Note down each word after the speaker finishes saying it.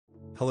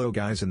Hello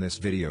guys, in this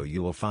video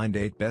you will find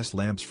 8 best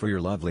lamps for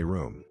your lovely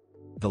room.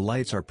 The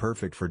lights are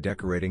perfect for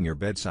decorating your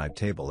bedside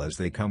table as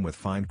they come with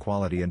fine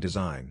quality and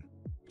design.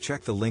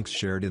 Check the links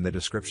shared in the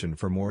description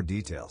for more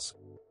details.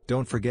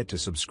 Don't forget to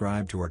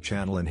subscribe to our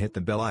channel and hit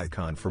the bell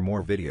icon for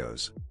more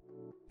videos.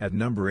 At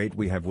number 8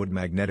 we have wood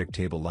magnetic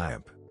table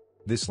lamp.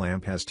 This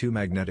lamp has 2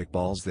 magnetic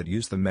balls that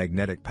use the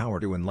magnetic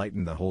power to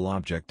enlighten the whole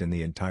object in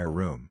the entire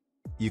room.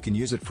 You can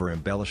use it for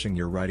embellishing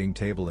your writing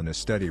table in a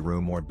study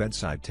room or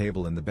bedside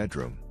table in the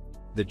bedroom.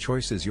 The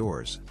choice is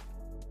yours.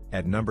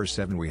 At number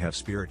 7 we have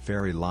Spirit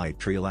Fairy Light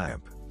Tree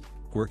Lamp.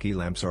 Quirky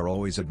lamps are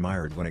always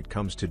admired when it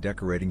comes to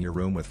decorating your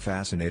room with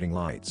fascinating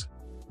lights.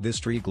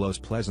 This tree glows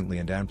pleasantly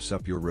and amps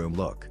up your room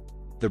look.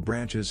 The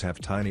branches have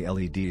tiny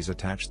LEDs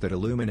attached that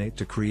illuminate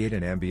to create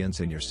an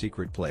ambience in your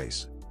secret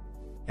place.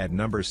 At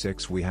number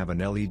 6 we have an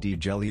LED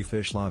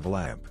jellyfish lava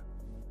lamp.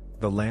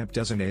 The lamp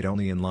doesn't aid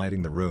only in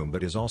lighting the room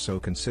but is also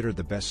considered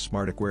the best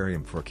smart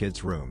aquarium for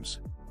kids' rooms.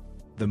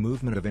 The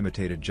movement of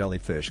imitated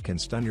jellyfish can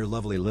stun your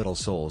lovely little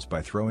souls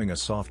by throwing a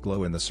soft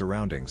glow in the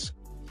surroundings.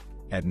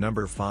 At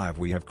number 5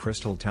 we have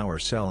Crystal Tower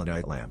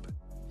Selenite Lamp.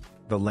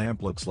 The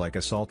lamp looks like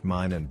a salt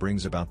mine and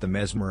brings about the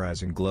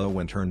mesmerizing glow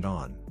when turned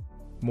on.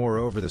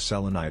 Moreover, the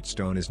selenite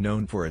stone is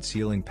known for its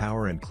healing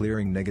power and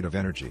clearing negative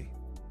energy.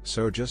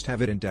 So just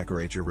have it and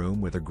decorate your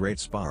room with a great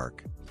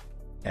spark.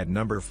 At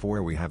number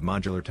 4 we have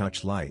Modular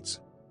Touch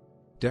Lights.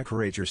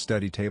 Decorate your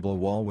study table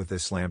wall with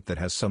this lamp that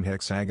has some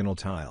hexagonal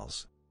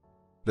tiles.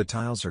 The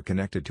tiles are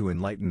connected to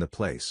enlighten the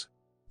place.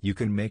 You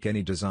can make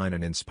any design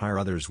and inspire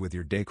others with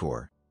your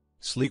decor.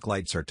 Sleek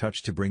lights are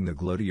touched to bring the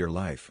glow to your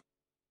life.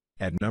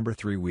 At number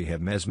 3 we have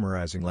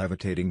Mesmerizing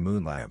Levitating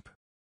Moon Lamp.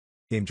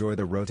 Enjoy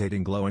the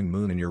rotating glowing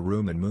moon in your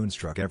room and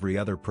moonstruck every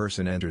other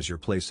person enters your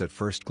place at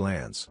first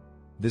glance.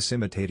 This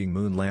imitating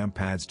moon lamp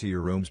adds to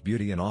your room's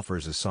beauty and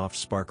offers a soft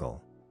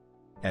sparkle.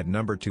 At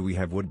number 2 we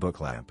have Wood Book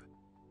Lamp.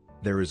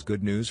 There is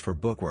good news for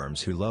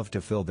bookworms who love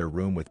to fill their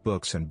room with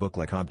books and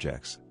book-like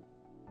objects.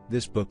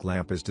 This book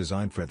lamp is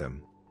designed for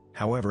them.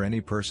 However, any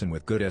person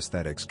with good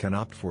aesthetics can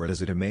opt for it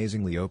as it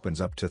amazingly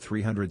opens up to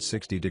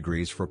 360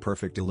 degrees for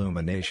perfect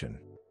illumination.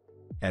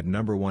 At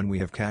number 1 we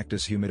have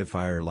Cactus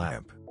Humidifier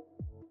Lamp.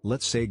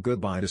 Let's say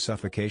goodbye to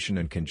suffocation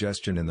and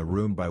congestion in the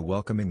room by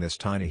welcoming this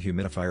tiny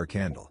humidifier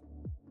candle.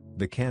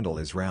 The candle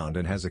is round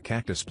and has a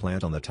cactus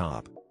plant on the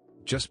top.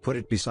 Just put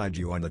it beside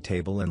you on the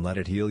table and let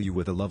it heal you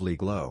with a lovely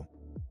glow.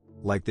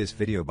 Like this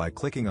video by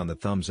clicking on the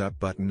thumbs up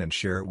button and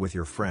share it with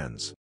your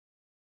friends.